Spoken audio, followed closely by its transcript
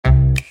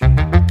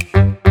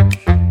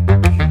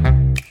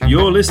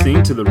You're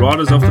listening to the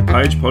Writers Off the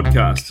Page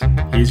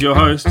podcast. Here's your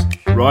host,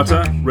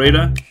 writer,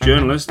 reader,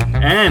 journalist,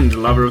 and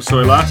lover of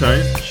soy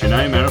lattes,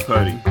 Shanae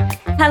Maripodi.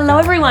 Hello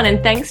everyone,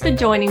 and thanks for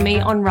joining me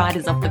on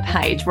Writers Off the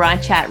Page, where I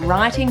chat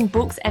writing,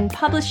 books and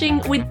publishing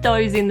with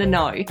those in the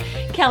know.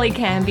 Kelly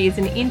Canby is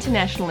an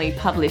internationally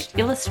published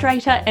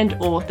illustrator and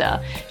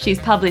author. She's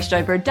published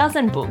over a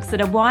dozen books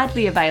that are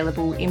widely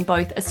available in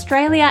both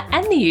Australia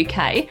and the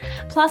UK.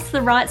 Plus,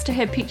 the rights to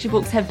her picture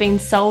books have been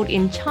sold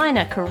in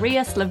China,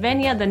 Korea,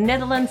 Slovenia, the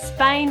Netherlands,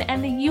 Spain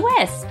and the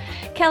US.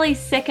 Kelly's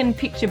second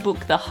picture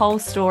book, The Whole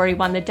Story,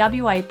 won the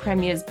WA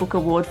Premier's Book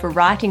Award for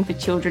Writing for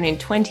Children in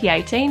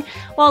 2018,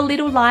 while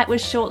Little Light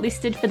was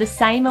shortlisted for the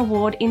same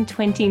award in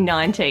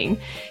 2019.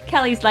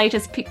 Kelly's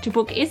latest picture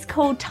book is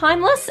called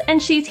Timeless,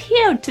 and she's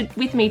here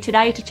with me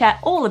today to chat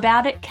all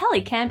about it.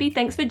 Kelly Canby,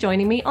 thanks for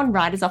joining me on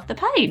Writers Off the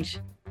Page.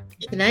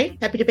 Shanae,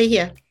 happy to be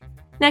here.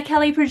 Now,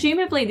 Kelly,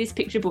 presumably this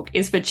picture book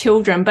is for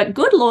children, but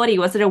good lordy,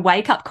 was it a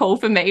wake-up call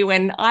for me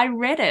when I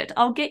read it.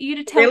 I'll get you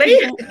to tell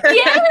people.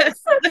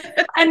 Yes!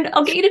 And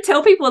I'll get you to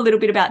tell people a little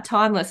bit about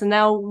Timeless, and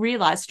they'll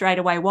realise straight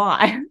away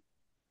why.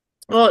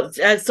 Well,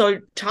 so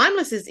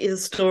Timeless is a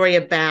story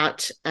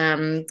about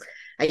a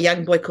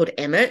young boy called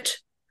Emmett,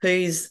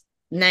 whose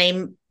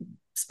name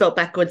spelt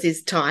backwards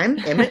is time,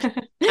 Emmett.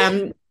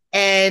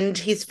 And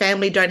his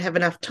family don't have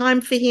enough time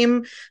for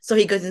him, so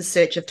he goes in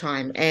search of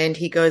time, and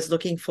he goes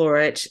looking for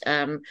it.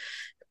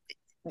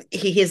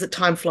 He hears that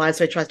time flies,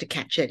 so he tries to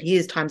catch it. He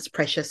hears time's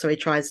pressure, so he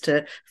tries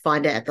to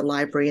find it at the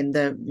library and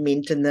the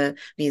mint and the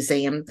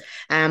museum.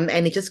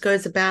 And he just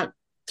goes about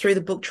through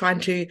the book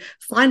trying to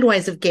find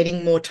ways of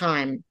getting more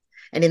time.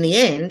 And in the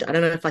end, I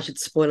don't know if I should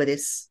spoil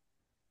this.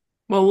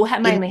 Well, we'll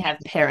mainly have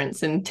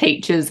parents and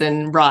teachers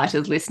and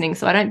writers listening,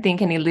 so I don't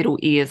think any little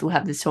ears will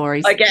have the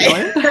stories.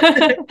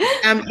 Okay.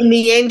 In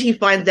the end, he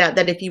finds out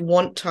that if you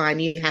want time,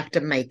 you have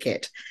to make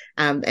it.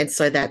 And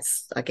so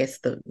that's, I guess,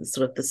 the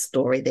sort of the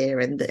story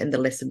there, and the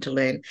lesson to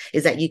learn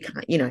is that you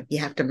can't, you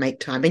have to make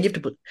time, and you have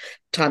to put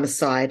time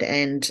aside,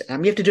 and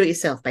you have to do it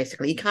yourself,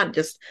 basically. You can't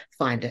just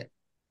find it.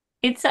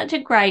 It's such a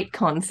great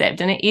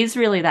concept, and it is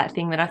really that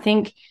thing that I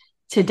think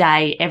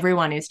today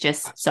everyone is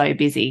just so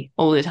busy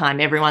all the time.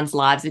 Everyone's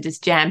lives are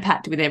just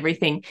jam-packed with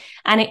everything.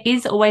 And it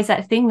is always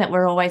that thing that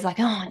we're always like,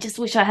 oh, I just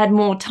wish I had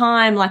more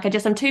time. Like,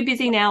 I'm too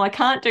busy now. I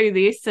can't do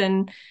this.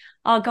 And,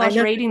 oh, gosh,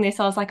 reading this,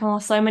 I was like, oh,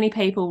 so many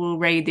people will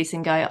read this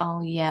and go,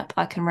 oh, yep,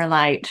 I can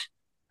relate.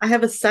 I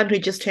have a son who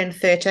just turned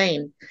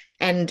 13,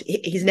 and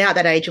he's now at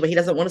that age where he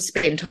doesn't want to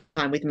spend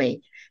time with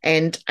me.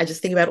 And I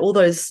just think about all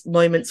those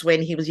moments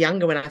when he was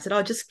younger, when I said,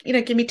 oh, just,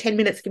 give me 10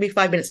 minutes, give me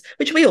 5 minutes,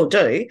 which we all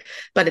do.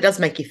 But it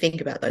does make you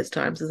think about those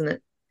times, doesn't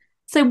it?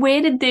 So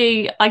where did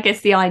the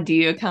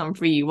idea come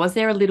for you? Was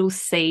there a little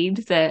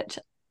seed that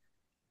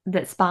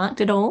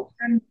sparked it all?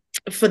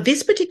 For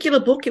this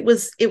particular book, it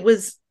was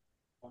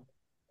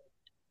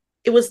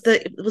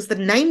the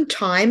name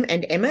Time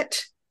and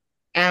Emmett.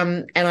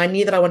 And I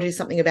knew that I wanted to do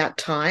something about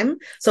time.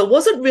 So it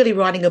wasn't really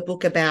writing a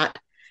book about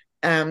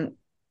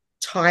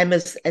time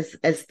as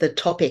the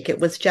topic. It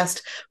was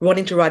just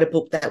wanting to write a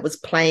book that was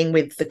playing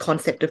with the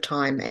concept of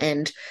time,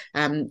 and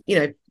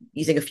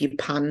using a few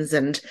puns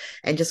and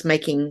just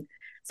making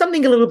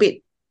something a little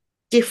bit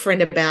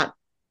different about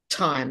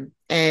time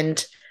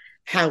and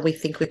how we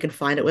think we can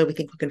find it, where we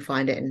think we can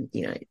find it. And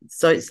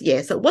so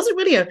it wasn't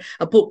really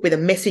a book with a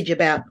message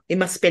about we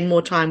must spend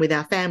more time with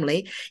our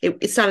family.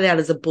 It started out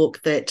as a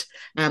book that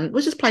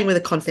was just playing with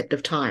the concept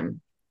of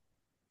time.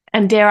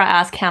 And dare I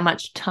ask how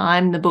much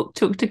time the book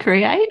took to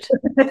create?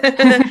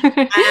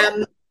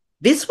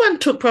 This one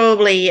took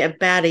probably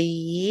about a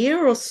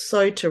year or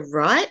so to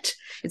write.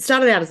 It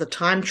started out as a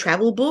time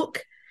travel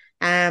book,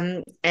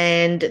 and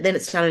then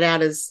it started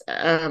out as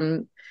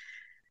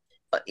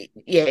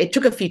it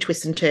took a few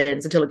twists and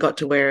turns until it got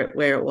to where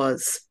it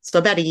was. So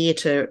about a year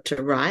to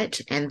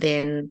write, and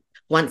then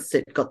once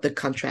it got the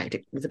contract,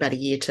 it was about a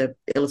year to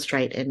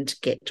illustrate and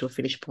get to a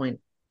finished point.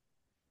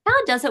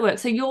 How does it work?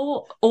 So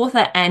you're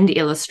author and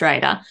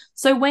illustrator.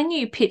 So when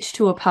you pitch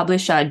to a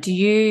publisher, do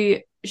you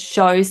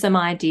show some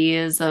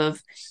ideas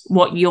of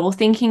what you're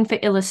thinking for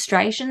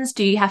illustrations?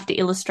 Do you have to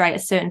illustrate a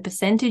certain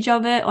percentage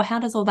of it, or how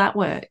does all that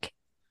work?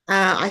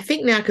 I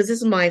think now, because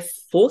this is my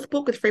fourth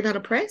book with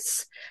Fremantle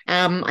Press,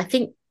 I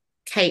think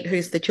Kate,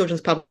 who's the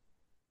children's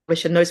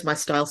publisher, knows my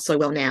style so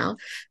well now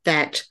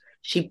that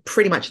she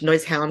pretty much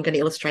knows how I'm going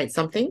to illustrate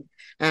something.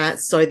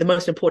 So the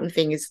most important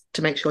thing is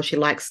to make sure she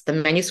likes the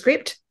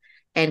manuscript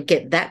and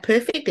get that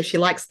perfect. If she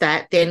likes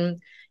that, then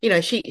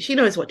she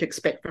knows what to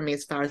expect from me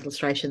as far as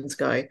illustrations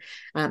go.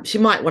 She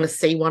might want to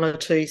see one or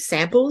two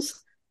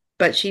samples,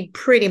 but she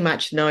pretty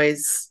much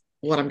knows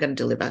what I'm going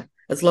to deliver.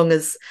 As long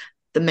as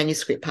the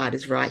manuscript part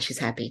is right, she's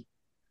happy.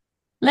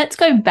 Let's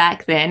go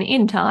back then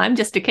in time,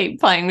 just to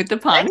keep playing with the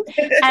pun.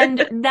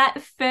 And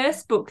that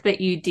first book that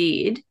you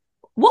did,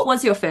 what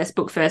was your first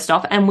book first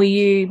off? And were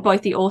you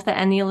both the author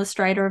and the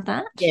illustrator of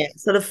that? Yeah.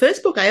 So the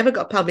first book I ever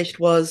got published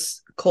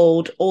was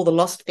called All the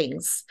Lost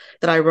Things,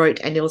 that I wrote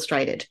and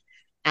illustrated.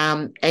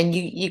 And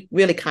you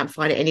really can't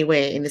find it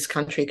anywhere in this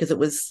country because it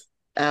was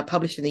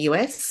published in the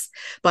US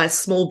by a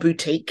small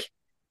boutique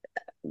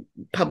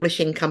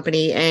publishing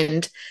company,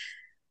 and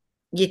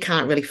you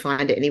can't really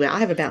find it anywhere. I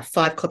have about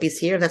 5 copies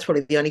here, and that's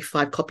probably the only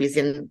 5 copies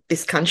in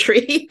this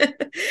country.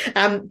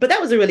 But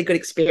that was a really good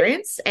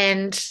experience,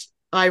 and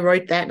I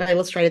wrote that and I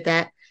illustrated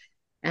that.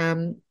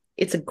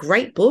 It's a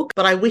great book,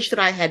 but I wish that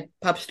I had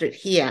published it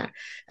here,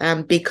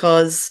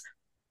 because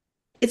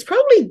it's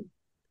probably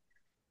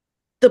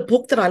the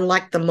book that I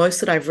like the most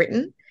that I've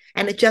written.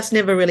 And it just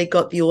never really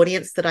got the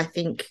audience that I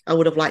think I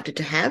would have liked it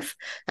to have,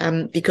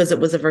 because it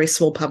was a very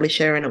small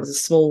publisher and it was a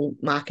small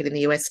market in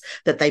the US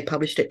that they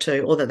published it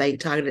to, or that they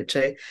targeted it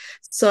to.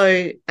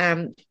 So,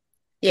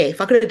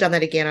 if I could have done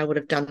that again, I would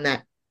have done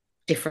that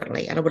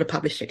differently, and I would have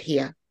published it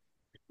here.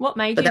 What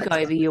made you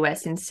go the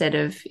US instead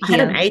of here? I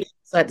had an agent.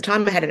 So at the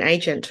time, I had an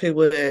agent who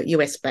were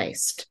US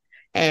based.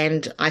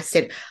 And I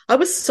said, I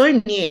was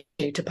so new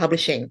to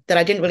publishing that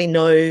I didn't really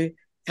know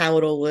how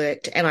it all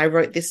worked. And I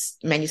wrote this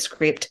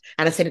manuscript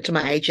and I sent it to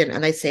my agent,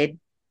 and they said,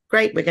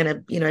 great, we're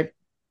going to,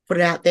 put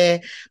it out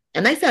there.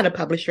 And they found a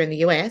publisher in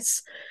the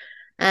US.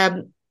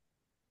 And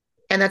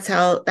that's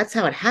how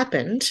it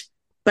happened.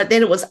 But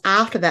then it was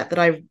after that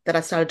I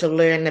started to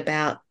learn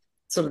about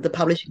sort of the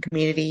publishing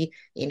community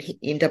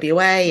in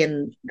WA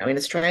and in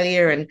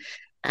Australia, and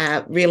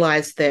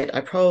realized that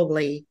I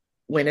probably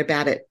went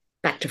about it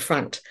back to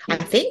front. I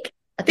think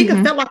I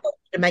felt like I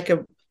wanted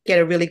to get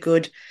a really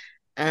good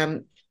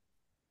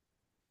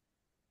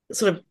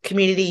sort of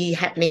community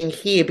happening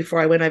here before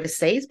I went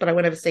overseas, but I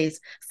went overseas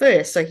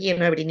first, so here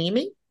nobody knew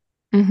me.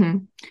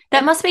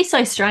 That must be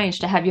so strange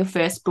to have your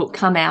first book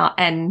come out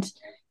and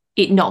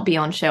it not be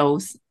on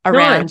shelves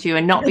around you,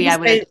 and not be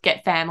able to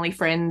get family,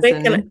 friends.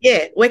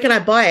 Where can I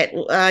buy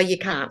it? You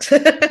can't.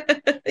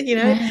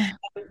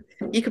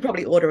 You could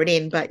probably order it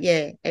in, but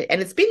and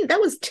that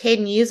was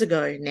 10 years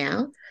ago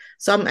now.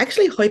 So I'm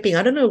actually hoping,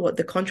 I don't know what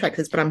the contract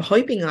is, but I'm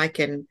hoping I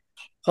can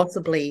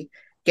possibly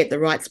get the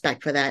rights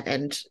back for that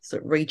and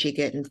sort of rejig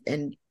it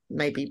and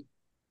maybe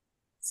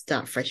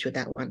start fresh with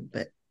that one.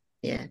 But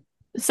yeah.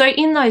 So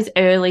in those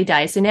early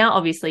days, so now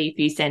obviously if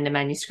you send a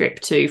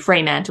manuscript to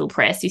Fremantle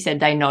Press, you said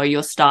they know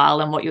your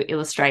style and what your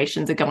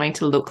illustrations are going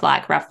to look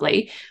like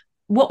roughly.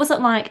 What was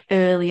it like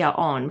earlier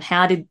on?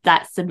 How did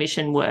that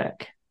submission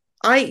work?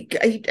 Are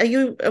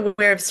you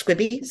aware of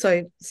Squibi?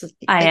 So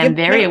I am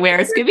very aware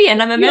of Squibi,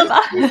 and I'm a member.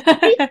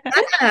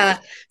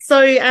 So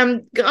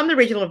I'm the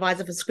regional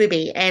advisor for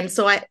Squibi, and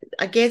so I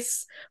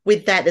guess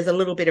with that there's a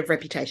little bit of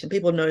reputation.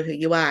 People know who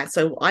you are.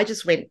 So I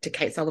just went to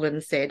Kate Sullivan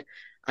and said,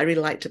 I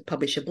really like to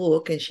publish a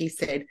book, and she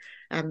said,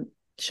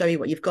 show me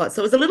what you've got.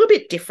 So it was a little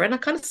bit different. I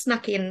kind of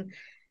snuck in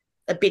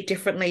a bit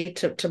differently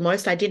to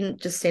most. I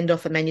didn't just send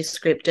off a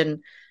manuscript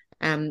and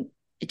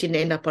it didn't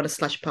end up on a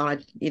slush pile.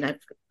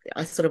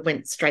 I sort of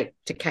went straight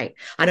to Kate.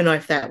 I don't know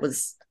if that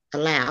was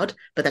allowed,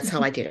 but that's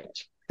how I did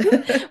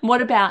it.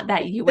 What about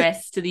that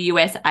to the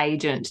US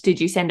agent? Did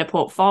you send a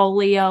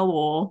portfolio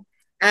or?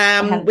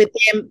 With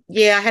them,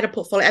 I had a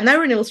portfolio, and they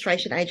were an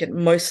illustration agent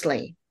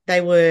mostly.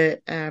 They were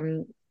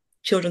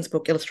children's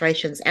book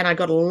illustrations, and I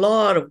got a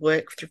lot of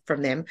work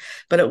from them,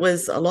 but it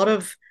was a lot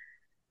of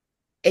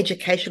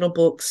educational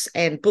books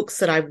and books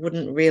that I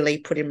wouldn't really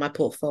put in my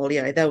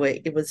portfolio.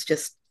 It was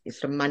just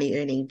sort of money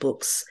earning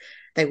books.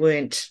 They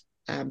weren't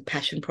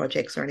passion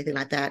projects or anything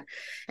like that.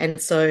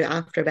 And so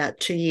after about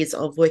 2 years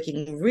of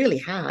working really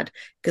hard,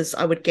 because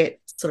I would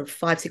get sort of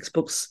 5-6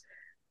 books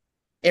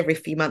every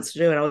few months to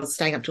do, and I was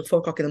staying up till 4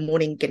 o'clock in the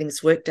morning getting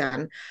this work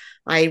done,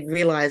 I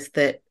realized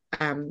that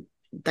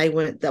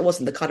that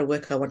wasn't the kind of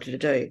work I wanted to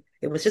do.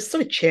 It was just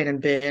sort of churn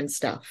and burn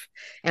stuff,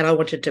 and I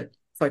wanted to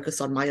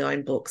focus on my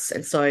own books.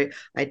 And so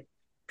I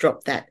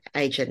dropped that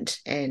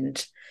agent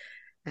and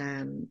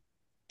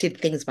did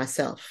things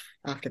myself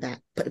after that.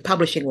 But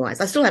publishing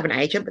wise, I still have an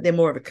agent, but they're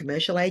more of a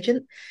commercial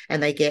agent,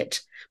 and they get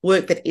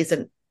work that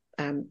isn't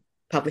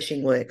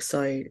publishing work.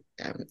 So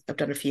I've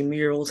done a few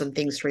murals and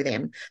things through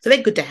them. So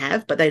they're good to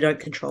have, but they don't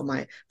control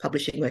my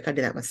publishing work. I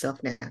do that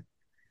myself now.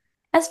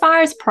 As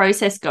far as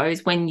process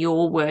goes, when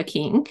you're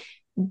working,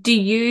 do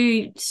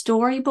you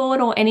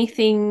storyboard or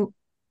anything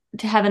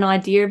to have an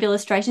idea of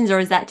illustrations, or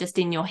is that just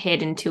in your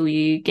head until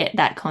you get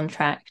that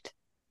contract?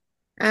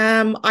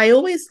 I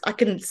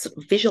can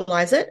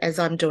visualize it as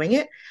I'm doing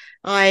it.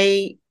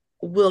 I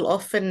will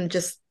often,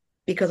 just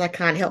because I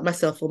can't help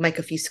myself, will make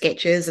a few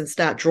sketches and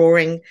start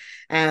drawing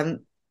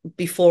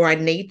before I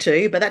need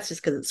to, but that's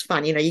just because it's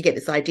fun. You get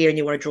this idea and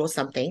you want to draw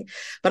something,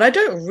 but I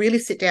don't really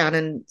sit down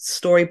and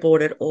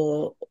storyboard it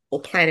or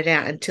plan it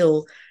out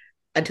until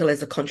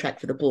there's a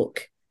contract for the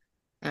book.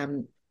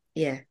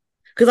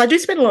 Because I do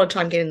spend a lot of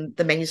time getting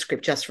the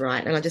manuscript just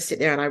right, and I just sit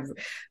there and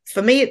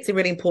for me, it's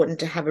really important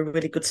to have a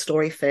really good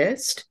story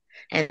first,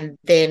 and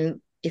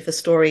then if a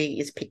story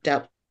is picked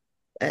up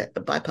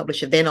by a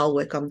publisher, then I'll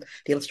work on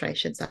the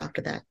illustrations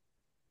after that.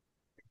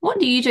 What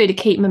do you do to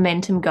keep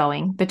momentum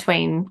going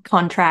between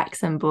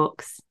contracts and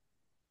books?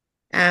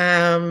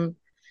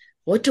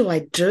 What do I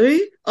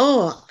do?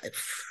 I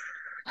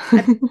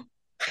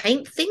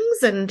paint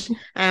things, and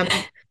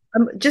I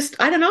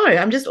don't know.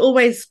 I'm just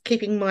always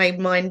keeping my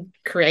mind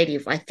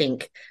creative, I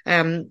think.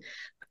 Like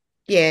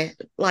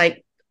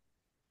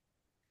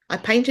I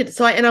painted.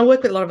 So and I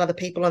work with a lot of other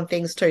people on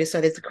things too. So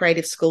there's the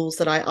creative schools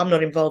that I'm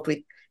not involved with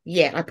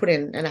yet. I put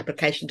in an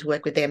application to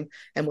work with them,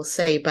 and we'll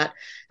see. But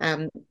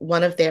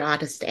one of their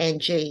artists,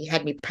 Angie,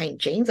 had me paint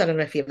jeans. I don't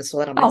know if you ever saw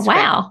that on Oh, Instagram.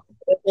 wow.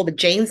 All the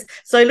jeans.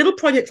 So little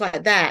projects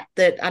like that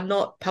are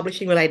not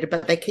publishing related,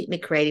 but they keep me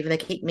creative and they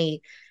keep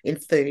me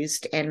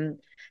enthused. And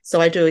so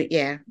I do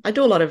a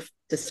lot of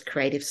just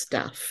creative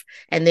stuff.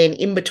 And then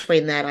in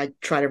between that, I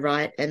try to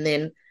write. And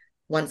then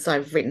once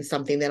I've written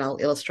something, then I'll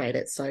illustrate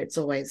it. So it's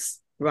always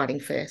writing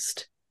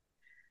first.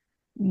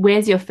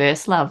 Where's your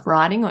first love,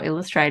 writing or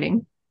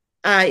illustrating?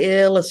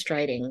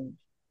 Illustrating,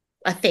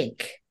 I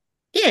think.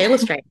 Yeah,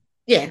 illustrating.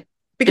 Yeah.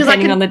 Because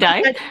Depending on the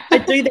day.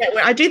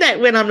 I do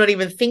that when I'm not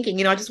even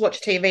thinking, I just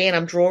watch TV and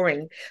I'm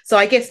drawing. So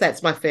I guess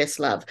that's my first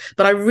love.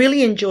 But I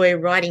really enjoy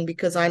writing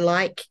because I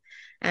like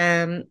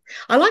to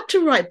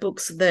write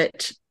books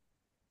that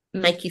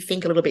make you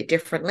think a little bit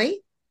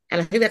differently.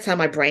 And I think that's how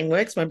my brain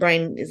works. My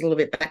brain is a little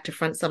bit back to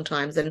front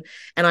sometimes. And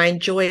I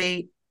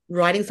enjoy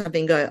writing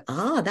something and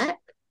go, that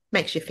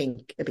makes you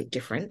think a bit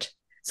different.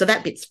 So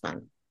that bit's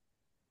fun.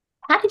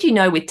 How did you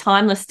know with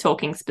Timeless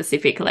Talking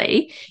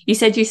specifically, you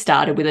said you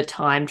started with a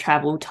time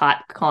travel type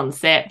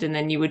concept and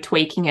then you were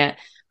tweaking it.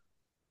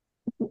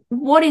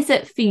 What is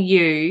it for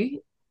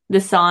you,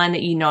 the sign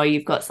that you know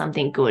you've got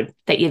something good,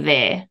 that you're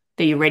there,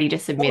 that you're ready to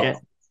submit it?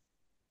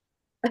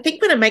 I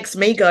think when it makes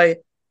me go,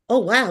 oh,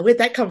 wow, where'd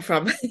that come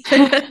from?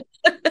 I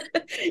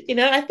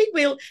think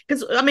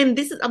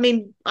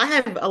I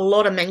have a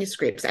lot of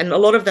manuscripts and a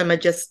lot of them are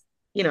just,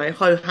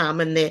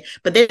 ho-hum and there,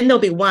 but then there'll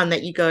be one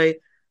that you go,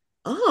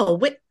 oh,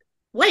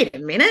 wait a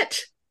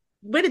minute,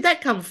 where did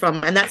that come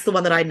from? And that's the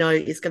one that I know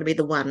is going to be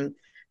the one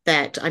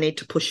that I need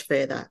to push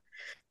further.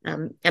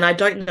 And I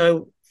don't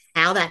know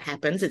how that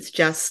happens. It's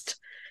just,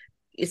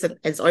 as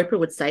Oprah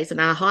would say, it's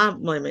an aha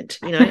moment,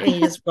 and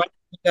you just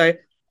go,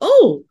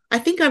 oh, I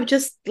think I've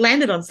just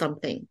landed on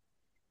something.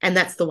 And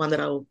that's the one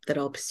that I'll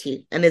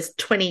pursue. And there's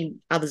 20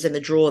 others in the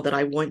drawer that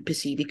I won't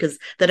pursue because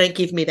they don't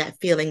give me that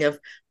feeling of,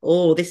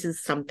 oh, this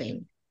is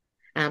something.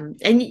 And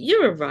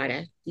you're a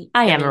writer.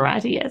 I am a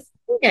writer, yes.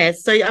 Yeah,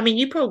 so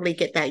you probably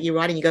get that. You're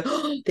writing, you go,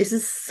 oh, this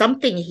is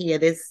something here.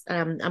 There's,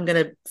 I'm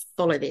going to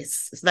follow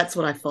this. So that's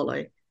what I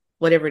follow,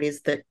 whatever it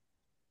is that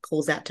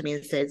calls out to me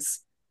and says,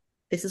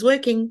 this is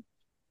working.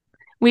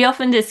 We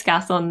often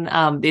discuss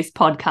on this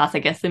podcast, I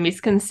guess, the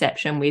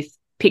misconception with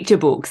picture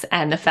books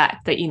and the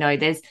fact that,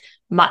 there's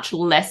much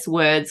less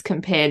words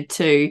compared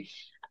to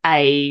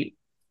a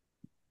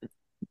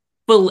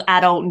full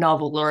adult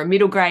novel or a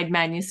middle grade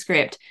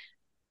manuscript.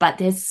 But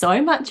there's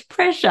so much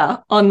pressure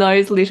on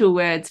those little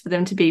words for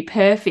them to be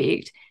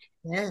perfect.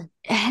 Yeah.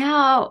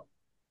 How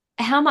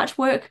much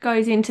work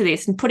goes into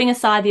this? And putting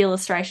aside the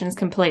illustrations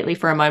completely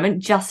for a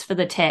moment, just for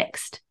the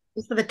text.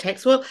 Just for the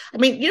text. Well,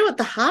 you know what?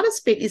 The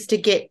hardest bit is to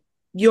get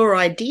your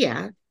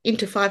idea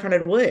into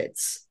 500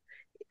 words.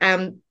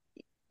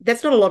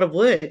 That's not a lot of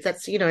words.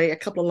 That's, a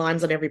couple of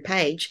lines on every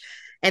page.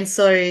 And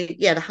so,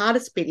 yeah, the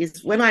hardest bit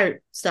is when I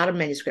start a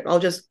manuscript, I'll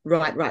just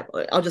write.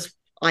 I'll just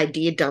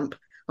idea dump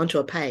onto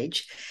a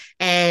page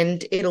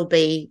and it'll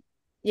be,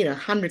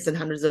 hundreds and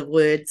hundreds of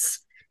words.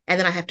 And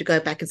then I have to go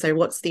back and say,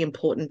 what's the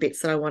important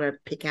bits that I want to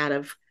pick out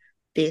of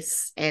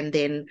this? And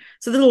then,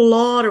 so there's a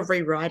lot of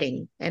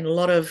rewriting and a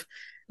lot of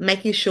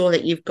making sure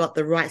that you've got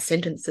the right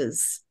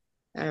sentences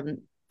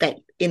that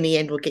in the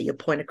end will get your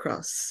point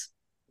across.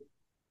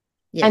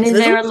 Yeah, and is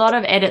there a lot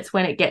of edits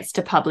when it gets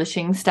to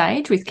publishing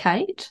stage with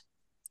Kate?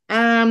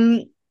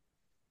 I've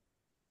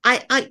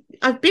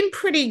been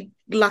pretty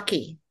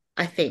lucky,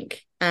 I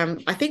think.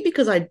 I think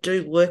because I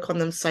do work on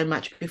them so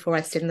much before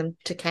I send them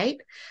to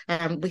Kate.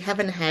 We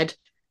haven't had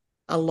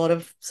a lot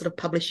of sort of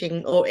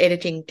publishing or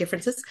editing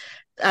differences.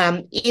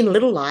 In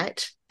Little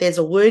Light, there's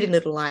a word in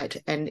Little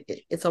Light and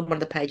it's on one of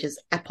the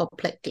pages,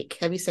 apoplectic.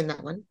 Have you seen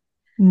that one?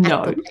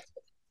 No.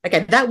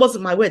 Okay, that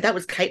wasn't my word. That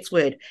was Kate's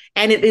word.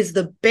 And it is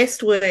the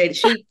best word.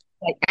 She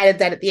added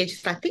that at the end. She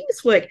said, I think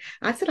this work.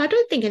 I said, I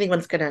don't think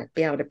anyone's going to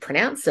be able to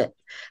pronounce it.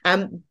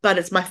 But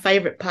it's my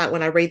favourite part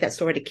when I read that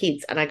story to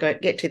kids and I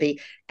get to the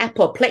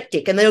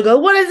apoplectic and they'll go,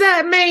 what does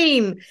that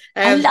mean?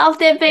 I love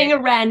there being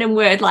a random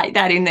word like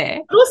that in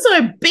there.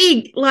 Also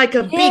big, like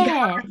a big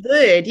hard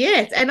word,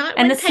 yes.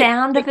 And the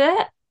sound of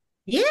it.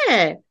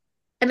 Yeah.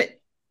 And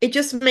it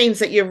just means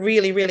that you're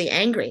really, really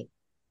angry.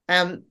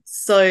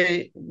 So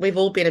we've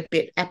all been a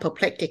bit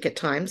apoplectic at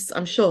times,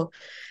 I'm sure.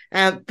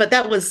 But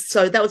that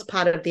was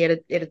part of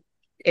the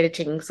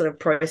editing sort of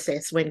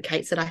process when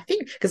Kate said, I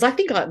think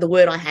the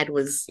word I had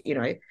was,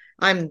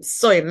 I'm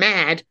so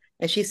mad.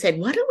 And she said,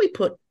 why don't we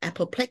put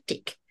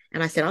apoplectic?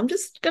 And I said, I'm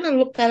just going to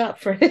look that up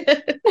for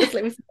just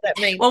let me see what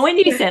that means. Well, when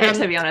you said it,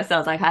 to be honest, I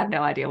was like, I have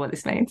no idea what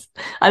this means.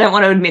 I don't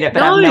want to admit it,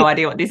 but I have no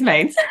idea what this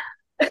means.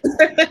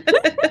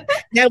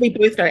 Now we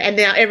both know, and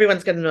now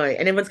everyone's going to know,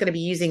 and everyone's going to be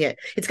using it.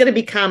 It's going to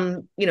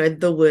become,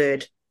 the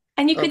word.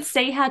 And you could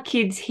see how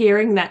kids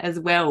hearing that as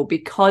well,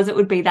 because it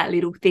would be that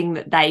little thing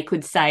that they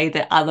could say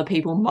that other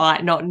people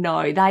might not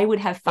know. They would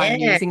have fun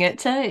using it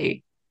too.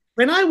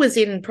 When I was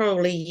in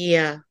probably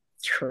year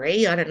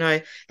 3, I don't know,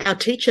 our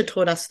teacher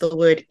taught us the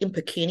word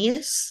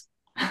impecunious.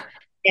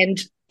 And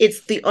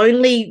it's the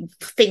only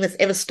thing that's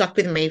ever stuck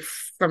with me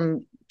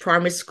from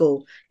primary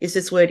school is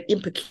this word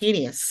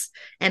impecunious.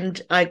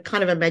 And I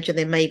kind of imagine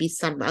there may be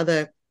some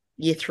other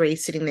year three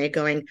sitting there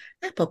going,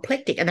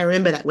 apoplectic. And I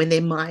remember that when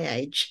they're my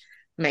age,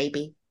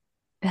 maybe.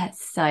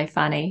 That's so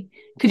funny.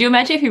 Could you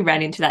imagine if you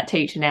ran into that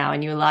teacher now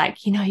and you were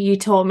like, you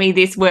taught me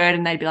this word,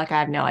 and they'd be like, I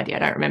have no idea. I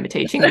don't remember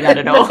teaching you that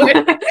at all.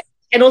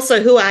 And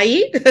also, who are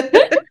you?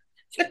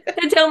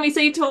 So tell me, so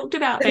you talked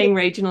about being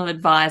regional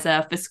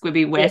advisor for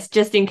Squibby West.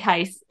 Just in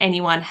case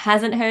anyone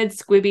hasn't heard,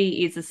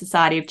 Squibby is a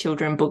society of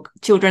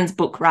children's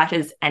book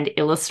writers and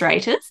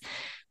illustrators.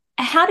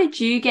 How did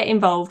you get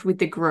involved with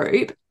the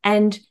group?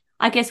 And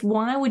I guess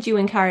why would you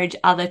encourage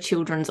other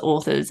children's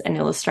authors and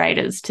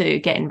illustrators to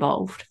get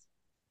involved?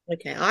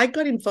 Okay, I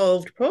got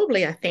involved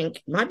probably, I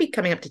think, might be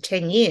coming up to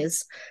 10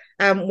 years.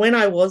 When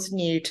I was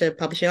new to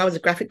publishing, I was a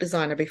graphic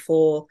designer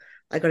before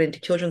I got into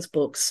children's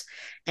books.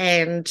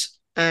 And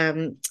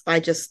I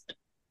just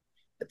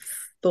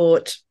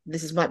thought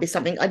this might be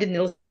something. I did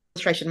an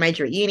illustration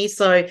major at uni,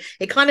 so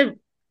it kind of,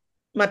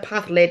 my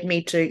path led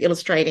me to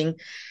illustrating,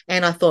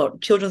 and I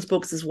thought children's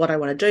books is what I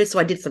want to do. So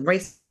I did some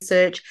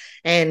research,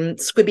 and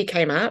Squibby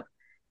came up,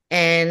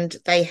 and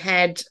they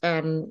had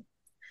a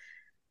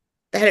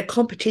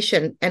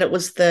competition, and it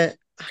was I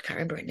can't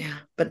remember it now,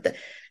 but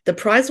the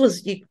prize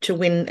was to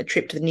win a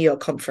trip to the New York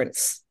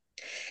conference,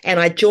 and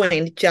I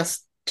joined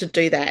just to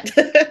do that.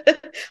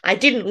 I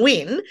didn't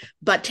win,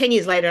 but 10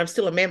 years later, I'm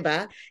still a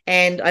member,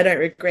 and I don't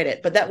regret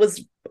it. But that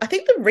was, I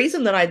think, the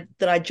reason that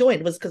I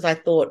joined was because I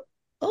thought,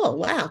 oh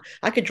wow,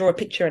 I could draw a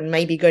picture and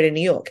maybe go to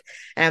New York.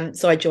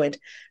 So I joined.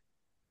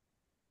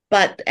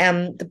 But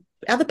the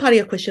other part of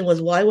your question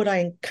was, why would I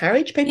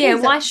encourage people? Yeah,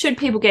 why should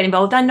people get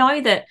involved? I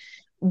know that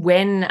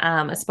when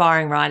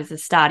aspiring writers are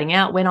starting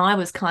out, when I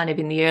was kind of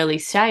in the early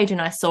stage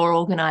and I saw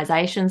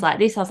organisations like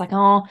this, I was like,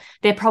 oh,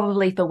 they're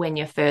probably for when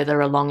you're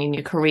further along in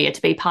your career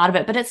to be part of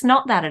it. But it's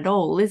not that at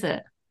all, is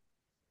it?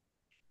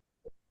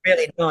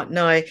 Really not,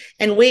 no.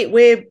 And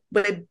we're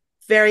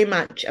very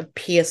much a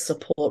peer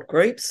support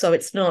group. So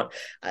it's not,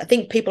 I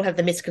think people have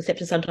the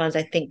misconception sometimes,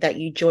 I think that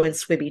you join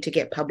Squibby to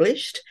get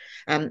published.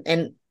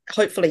 And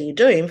hopefully you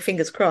do,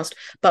 fingers crossed,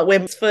 but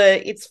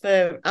it's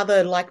for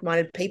other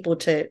like-minded people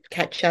to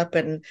catch up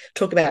and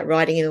talk about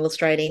writing and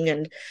illustrating.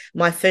 And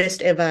my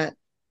first ever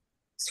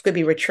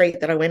Squibby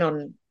retreat that I went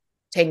on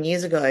 10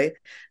 years ago,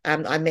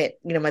 I met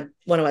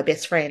one of my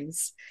best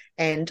friends,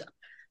 and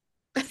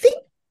I think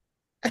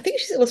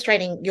she's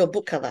illustrating your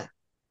book cover,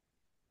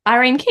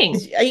 Irene King.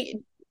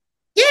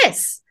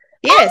 Yes,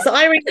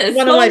 Irene is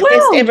one of my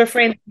best ever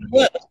friends.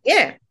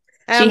 Yeah.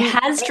 She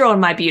has drawn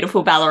my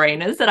beautiful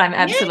ballerinas that I'm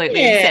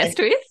absolutely obsessed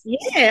with.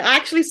 Yeah, I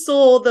actually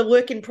saw the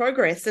work in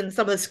progress and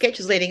some of the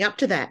sketches leading up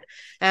to that.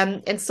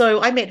 And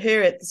so I met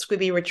her at the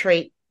Squibby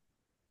retreat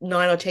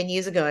 9 or 10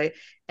 years ago.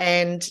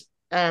 And,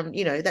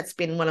 that's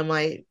been one of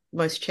my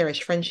most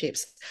cherished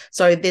friendships.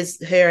 So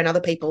there's her and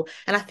other people.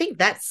 And I think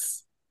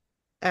that's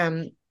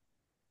a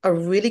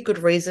really good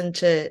reason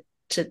to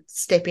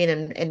step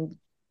in and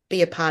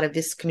be a part of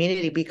this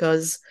community,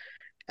 because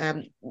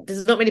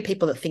there's not many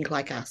people that think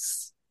like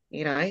us.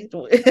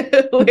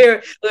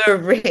 We're a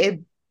rare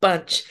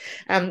bunch,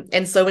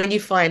 and so when you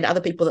find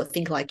other people that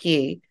think like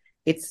you,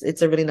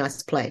 it's a really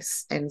nice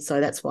place. And so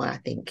that's why I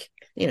think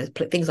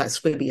things like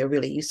Squibby are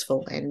really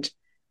useful and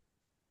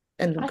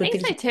I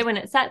think so too. And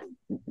it's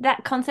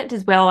that concept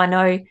as well. I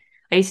know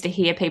I used to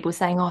hear people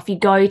saying, oh, if you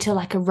go to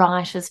like a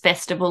writers'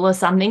 festival or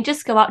something,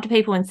 just go up to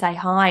people and say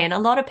hi. And a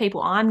lot of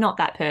people, I'm not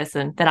that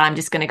person that I'm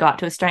just going to go up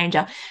to a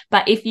stranger.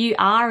 But if you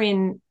are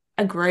in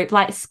a group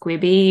like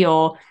Squibby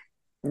or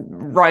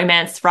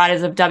Romance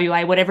Writers of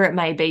WA, whatever it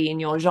may be in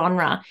your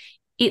genre,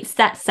 it's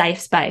that safe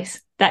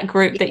space, that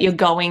group that you're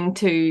going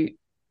to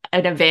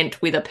an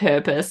event with a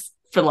purpose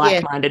for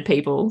like-minded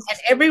people. And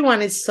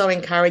everyone is so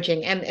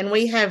encouraging. And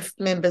we have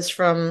members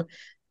from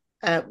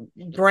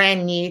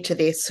brand new to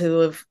this who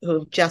have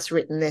just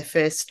written their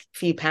first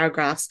few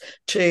paragraphs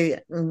to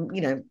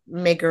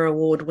mega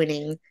award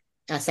winning.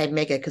 I say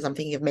mega because I'm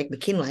thinking of Meg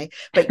McKinlay,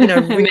 but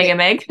really, mega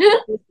Meg.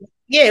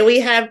 Yeah, we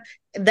have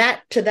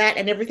that to that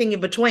and everything in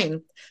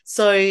between.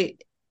 So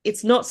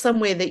it's not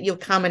somewhere that you'll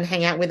come and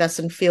hang out with us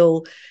and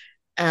feel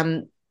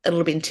a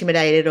little bit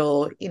intimidated,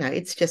 or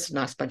it's just a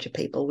nice bunch of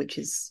people, which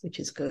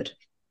is good.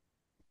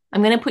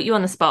 I'm going to put you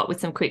on the spot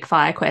with some quick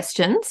fire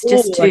questions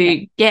just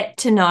to get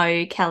to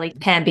know Callie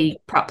Canby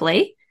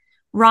properly.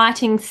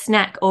 Writing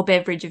snack or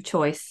beverage of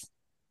choice?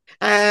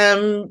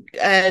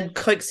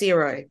 Coke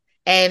Zero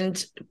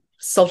and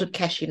salted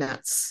cashew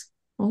nuts.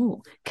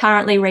 Oh,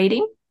 currently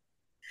reading?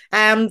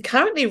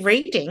 Currently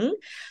reading.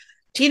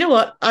 Do you know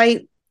what?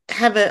 I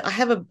have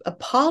a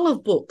pile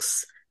of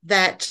books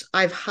that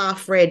I've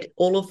half read,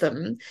 all of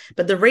them.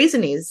 But the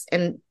reason is,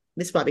 and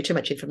this might be too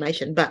much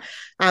information, but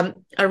I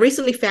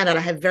recently found out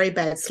I have very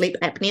bad sleep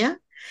apnea,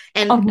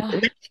 and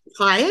I'm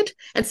tired.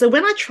 And so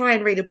when I try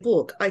and read a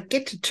book, I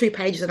get to 2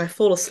 pages and I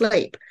fall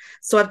asleep.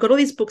 So I've got all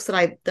these books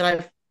that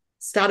I've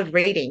started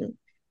reading,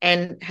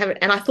 and have it.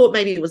 And I thought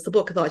maybe it was the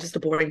book. I thought it's just a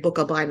boring book.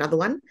 I'll buy another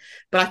one.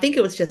 But I think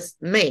it was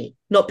just me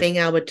not being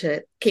able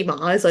to keep my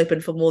eyes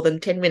open for more than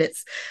 10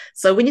 minutes.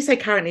 So when you say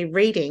currently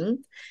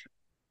reading,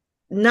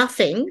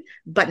 nothing.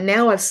 But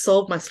now I've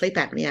solved my sleep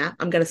apnea,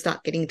 I'm going to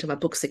start getting into my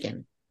books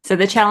again. So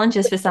the challenge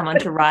is for someone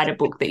to write a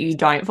book that you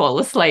don't fall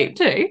asleep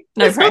to.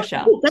 No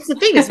pressure. That's the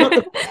thing. It's not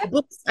the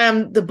books.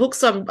 The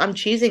books I'm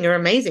choosing are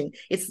amazing.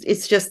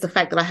 It's just the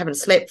fact that I haven't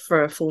slept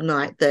for a full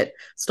night that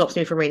stops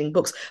me from reading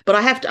books. But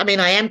I have to. I mean,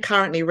 I am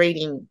currently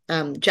reading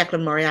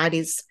Jacqueline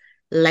Moriarty's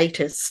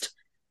latest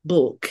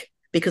book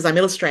because I'm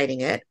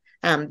illustrating it.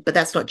 But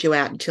that's not due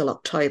out until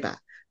October.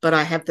 But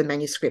I have the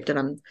manuscript and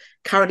I'm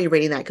currently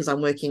reading that because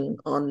I'm working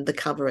on the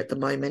cover at the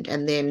moment.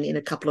 And then in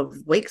a couple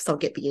of weeks, I'll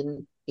get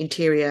the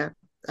interior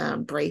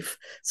brief.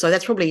 So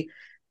that's probably,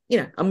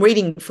 I'm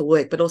reading for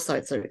work, but also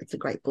it's a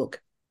great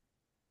book.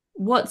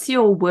 What's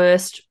your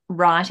worst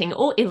writing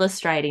or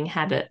illustrating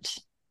habit?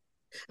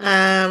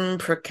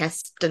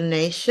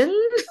 Procrastination.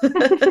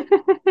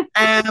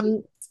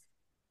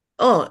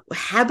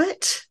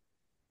 Habit.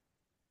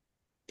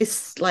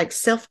 Is like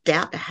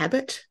self-doubt a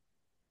habit?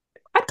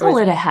 I call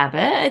it a habit.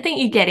 I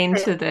think you get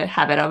into the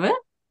habit of it.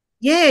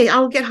 Yeah,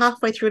 I'll get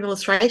halfway through an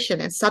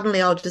illustration and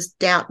suddenly I'll just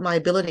doubt my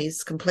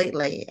abilities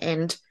completely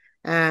and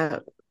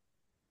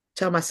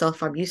tell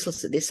myself I'm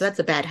useless at this. So that's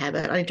a bad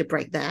habit. I need to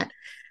break that.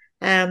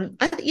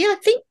 I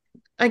think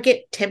I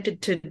get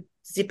tempted to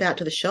zip out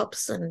to the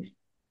shops and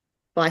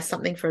buy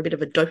something for a bit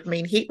of a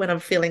dopamine hit when I'm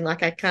feeling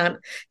like I can't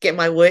get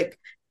my work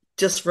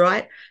just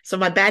right. So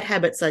my bad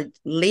habits are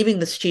leaving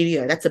the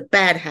studio. That's a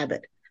bad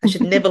habit. I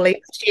should never leave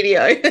the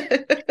studio.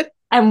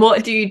 And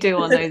what do you do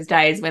on those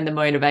days when the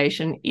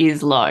motivation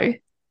is low to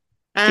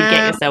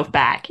get yourself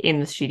back in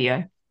the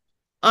studio?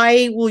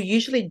 I will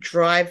usually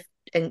drive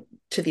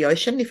to the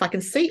ocean if I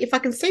can see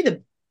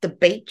the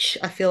beach.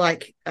 I feel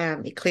like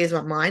it clears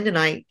my mind, and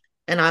I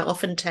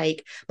often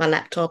take my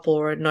laptop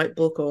or a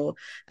notebook or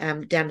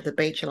down to the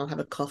beach, and I'll have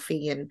a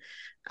coffee, and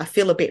I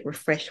feel a bit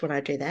refreshed when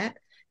I do that.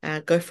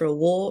 Go for a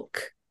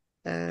walk,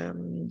 or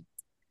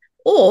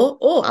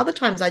other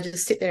times I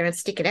just sit there and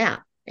stick it out.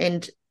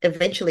 And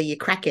eventually you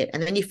crack it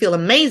and then you feel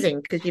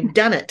amazing because you've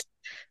done it.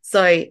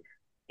 So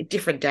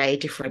different day,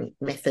 different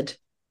method.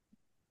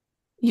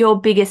 Your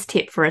biggest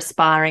tip for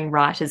aspiring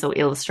writers or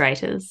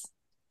illustrators?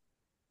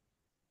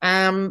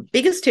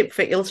 Biggest tip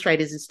for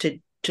illustrators is to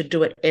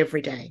do it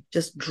every day.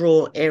 Just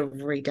draw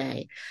every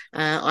day.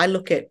 I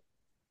look at,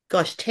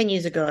 10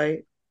 years ago,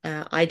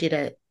 I did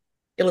a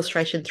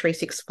illustration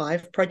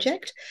 365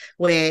 project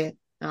where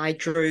I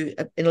drew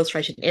an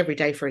illustration every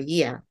day for a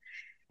year.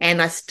 And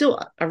I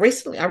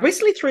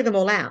recently threw them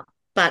all out.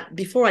 But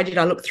before I did,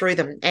 I looked through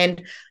them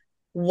and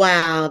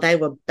wow, they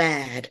were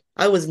bad.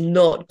 I was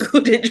not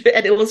good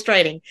at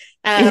illustrating.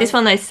 Is this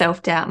one of those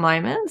self-doubt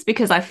moments?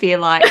 Because I feel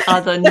like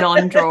other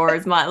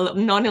non-illustrators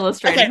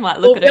might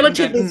look at it.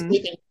 Relatively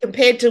speaking,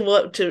 compared to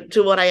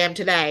what I am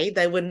today,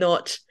 they were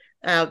not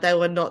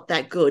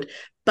that good.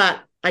 But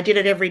I did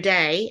it every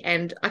day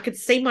and I could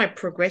see my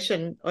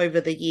progression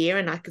over the year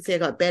and I could see I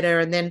got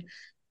better. And then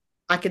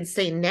I can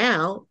see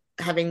now,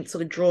 having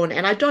sort of drawn,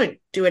 and I don't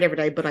do it every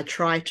day, but I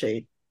try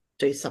to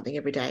do something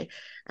every day,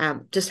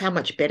 just how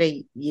much better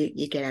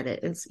you get at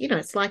it. It's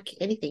it's like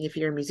anything. If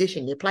you're a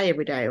musician, you play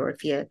every day, or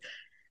if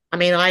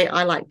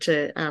I like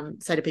to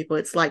say to people,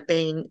 it's like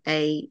being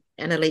an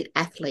elite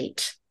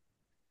athlete.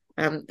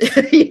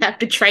 You have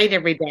to train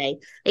every day,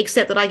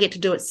 except that I get to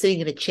do it sitting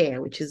in a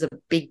chair, which is a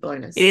big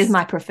bonus. It is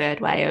my preferred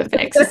way of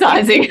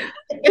exercising.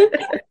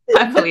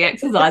 I fully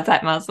exercise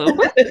that muscle.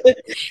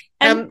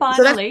 And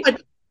finally,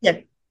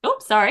 oh,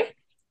 sorry.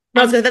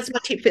 So that's my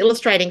tip for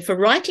illustrating. For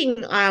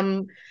writing,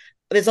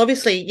 there's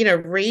obviously,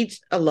 read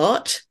a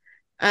lot,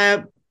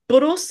 but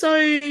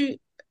also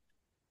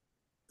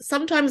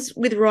sometimes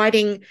with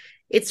writing,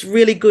 it's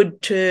really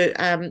good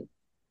to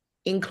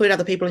include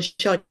other people and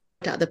show it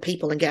to other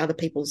people and get other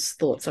people's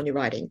thoughts on your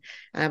writing,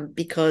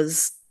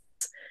 because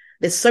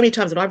there's so many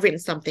times when I've written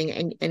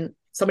something and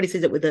somebody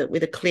sees it with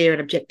a clear and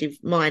objective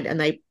mind and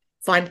they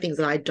find things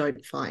that I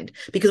don't find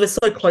because we're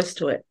so close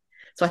to it.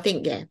 So I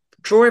think,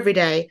 draw every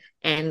day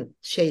and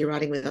share your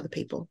writing with other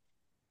people.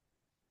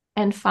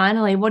 And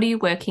finally, what are you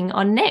working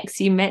on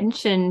next? You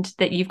mentioned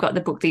that you've got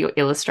the book that you're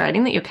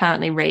illustrating, that you're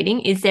currently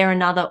reading. Is there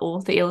another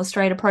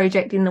author-illustrator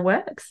project in the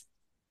works?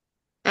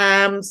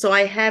 So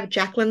I have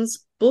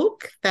Jacqueline's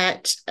book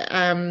that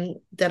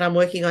I'm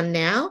working on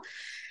now.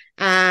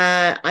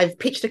 I've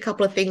pitched a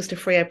couple of things to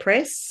Freo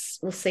Press.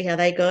 We'll see how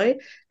they go.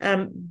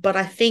 But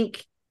I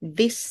think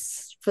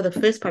for the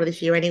first part of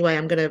this year anyway,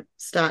 I'm going to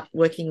start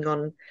working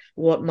on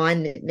what my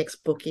next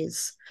book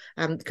is.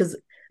 Because,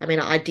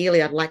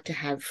 ideally, I'd like to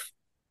have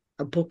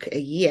a book a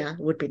year,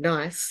 would be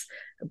nice,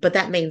 but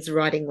that means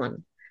writing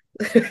one.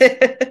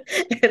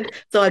 And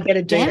so I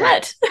better do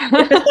that.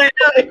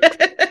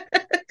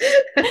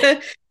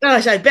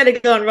 Gosh, I better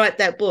go and write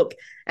that book.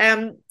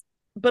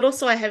 But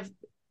also I have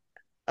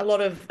a lot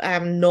of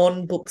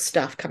non-book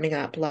stuff coming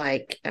up,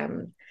 like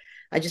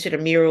I just did a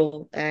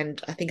mural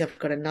and I think I've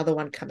got another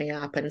one coming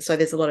up. And so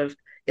there's a lot of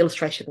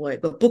illustration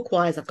work. But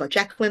book-wise, I've got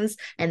Jacqueline's,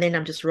 and then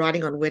I'm just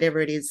writing on whatever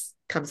it is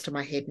comes to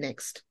my head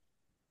next.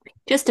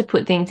 Just to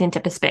put things into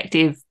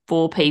perspective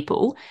for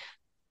people,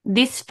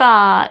 this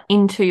far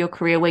into your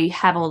career where you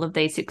have all of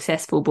these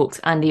successful books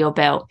under your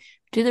belt,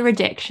 do the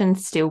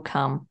rejections still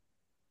come?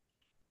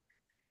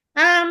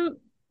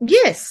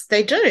 Yes,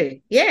 they do.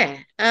 Yeah.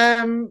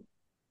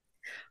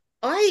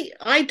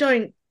 I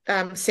don't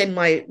send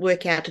my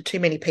work out to too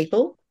many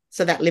people,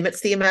 so that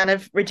limits the amount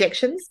of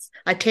rejections.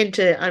 I tend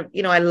to,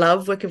 I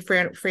love working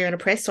for Free Owner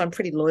Press, so I'm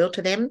pretty loyal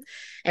to them,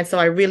 and so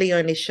I really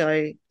only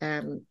show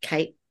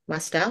Kate my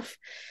stuff,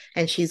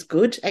 and she's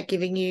good at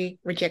giving you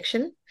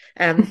rejection.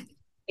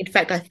 In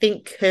fact, I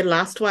think her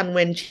last one,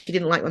 when she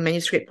didn't like my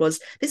manuscript, was,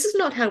 "This is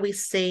not how we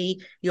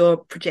see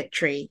your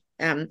trajectory,"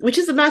 which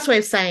is a nice way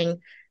of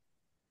saying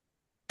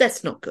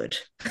that's not good.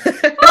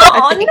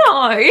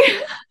 Oh,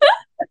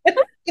 no.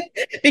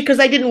 Because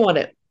I didn't want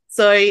it.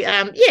 So,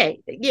 yeah,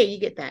 you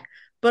get that.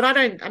 But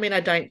I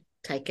don't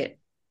take it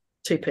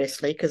too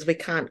personally, because we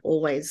can't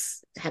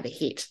always have a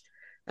hit.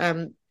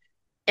 And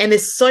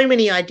there's so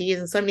many ideas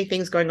and so many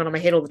things going on in my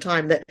head all the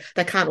time that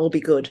they can't all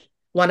be good.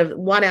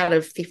 One out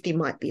of 50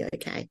 might be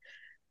okay.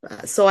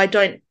 So I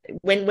don't,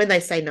 when they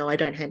say no, I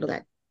don't handle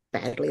that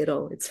badly at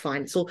all. It's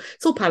fine. It's all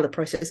part of the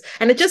process.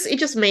 And it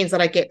just means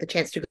that I get the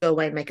chance to go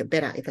away and make it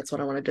better if that's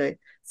what I want to do.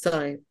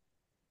 So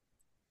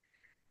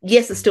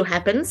yes, it still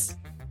happens.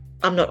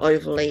 I'm not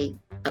overly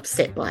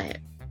upset by it.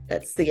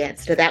 That's the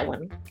answer to that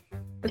one.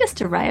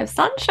 Just a ray of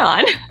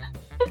sunshine.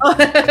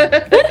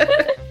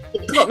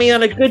 It caught me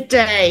on a good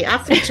day.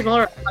 After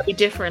tomorrow, it might be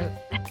different.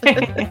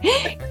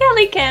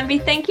 Kelly Canby,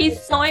 thank you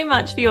so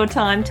much for your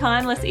time.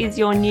 Timeless is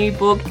your new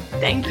book.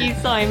 Thank you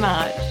so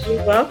much.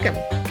 You're welcome.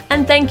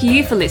 And thank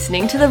you for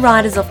listening to the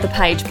Writers Off the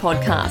Page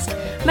podcast.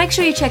 Make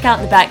sure you check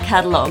out the back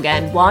catalogue,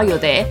 and while you're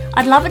there,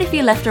 I'd love it if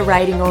you left a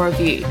rating or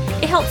review.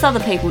 It helps other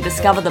people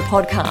discover the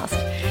podcast.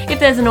 If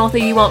there's an author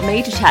you want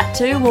me to chat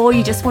to, or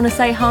you just want to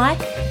say hi,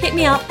 hit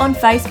me up on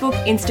Facebook,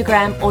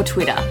 Instagram or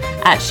Twitter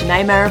at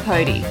Shanae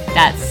Maripodi.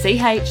 That's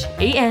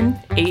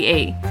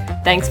CHENEE.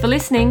 Thanks for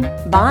listening.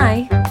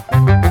 Bye.